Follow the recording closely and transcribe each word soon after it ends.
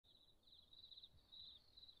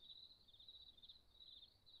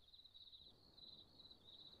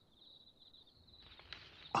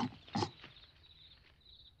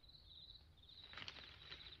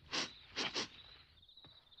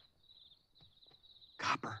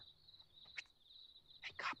Copper.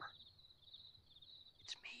 Hey, Copper.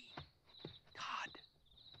 It's me, Tod.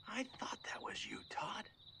 I thought that was you, Tod.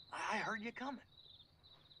 I heard you coming.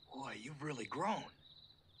 Boy, you've really grown.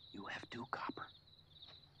 You have too, Copper.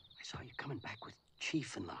 I saw you coming back with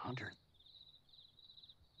Chief and the hunter.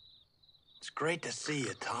 It's great to see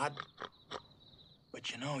you, Tod.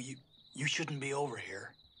 But you know, you shouldn't be over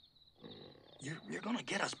here. You're gonna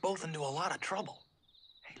get us both into a lot of trouble.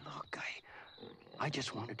 Hey, look, I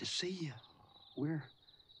just wanted to see you.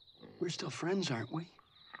 We're still friends, aren't we?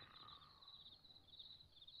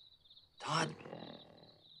 Tod,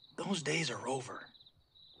 those days are over.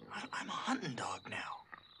 I'm a hunting dog now.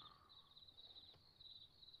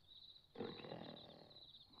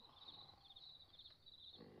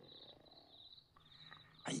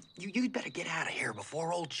 You'd better get out of here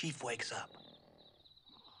before old Chief wakes up.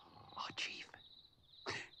 Oh, Chief.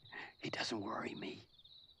 He doesn't worry me.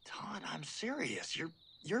 Tod, I'm serious.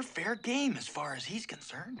 You're fair game as far as he's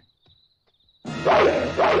concerned.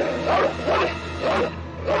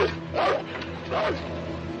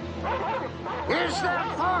 Here's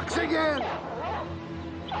that fox again!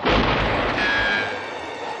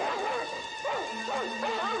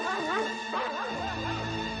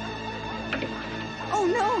 Oh,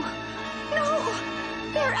 no!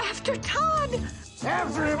 No! They're after Tod!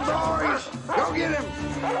 After him, boys! Go get him!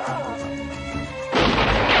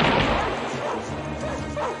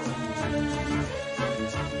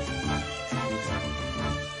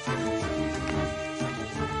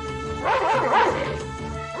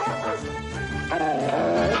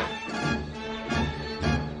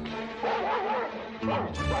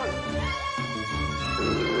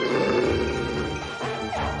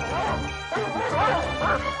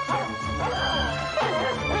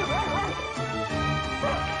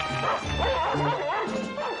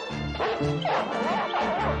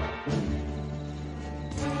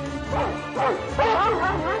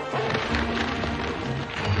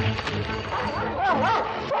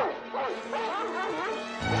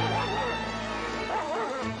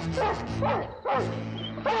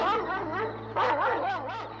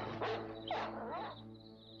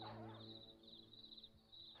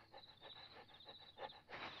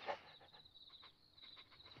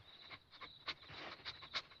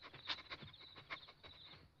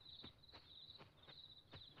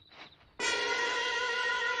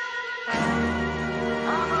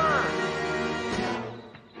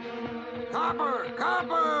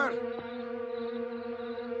 Copper!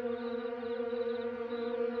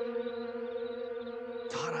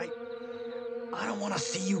 Tod, I don't want to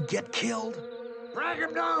see you get killed. Drag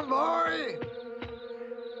him down, boy!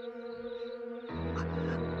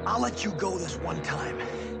 I'll let you go this one time.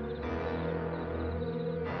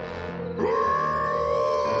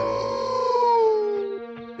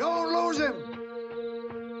 Don't lose him!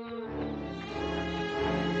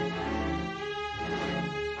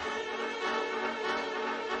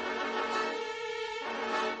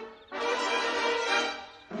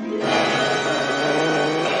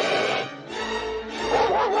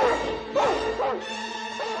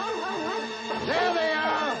 There they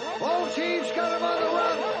are! Old Chief's got him on the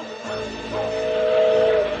run!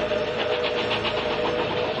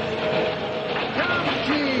 Come,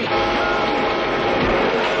 Chief!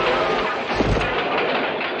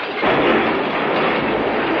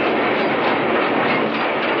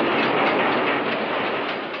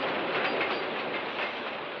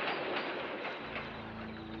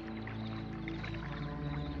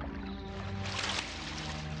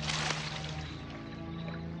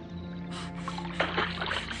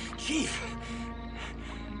 Chief!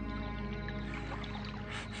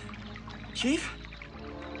 Chief?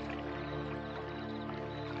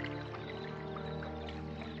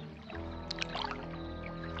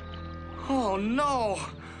 Oh, no!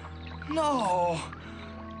 No!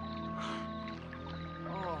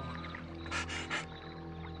 Oh.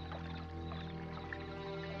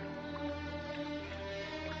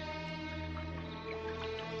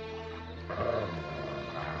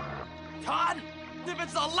 Tod, if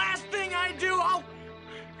it's the last thing I do, I'll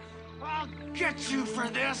get you for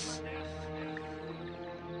this.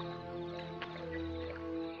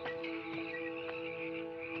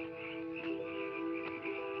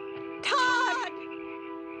 Tod!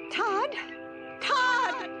 Tod!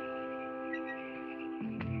 Tod!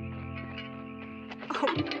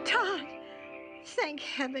 Oh, Tod! Thank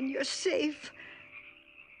heaven you're safe.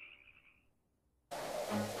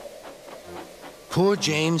 Poor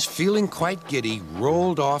James, feeling quite giddy,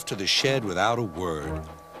 rolled off to the shed without a word.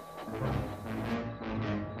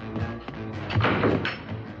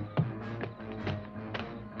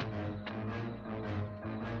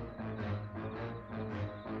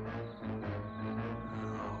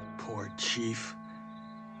 Poor Chief.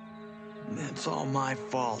 It's all my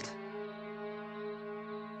fault.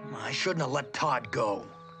 I shouldn't have let Tod go.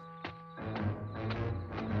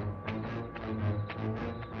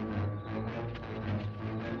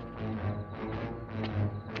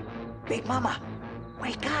 Big Mama,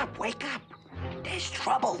 wake up, wake up. There's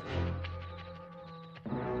trouble.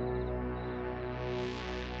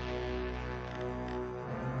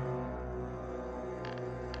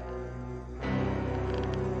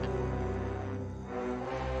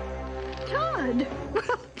 Tod,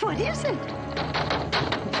 what is it?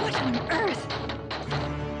 What on earth?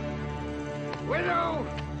 Widow,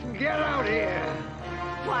 get out here.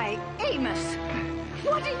 Why, Amos,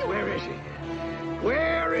 what are you... Where is he?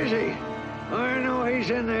 Where is he? I know he's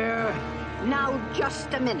in there. Now,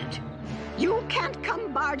 just a minute. You can't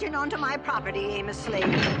come barging onto my property, Amos Slade.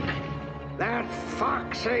 That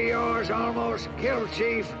fox of yours almost killed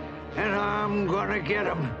Chief, and I'm gonna get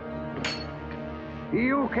him.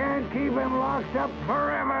 You can't keep him locked up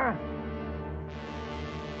forever.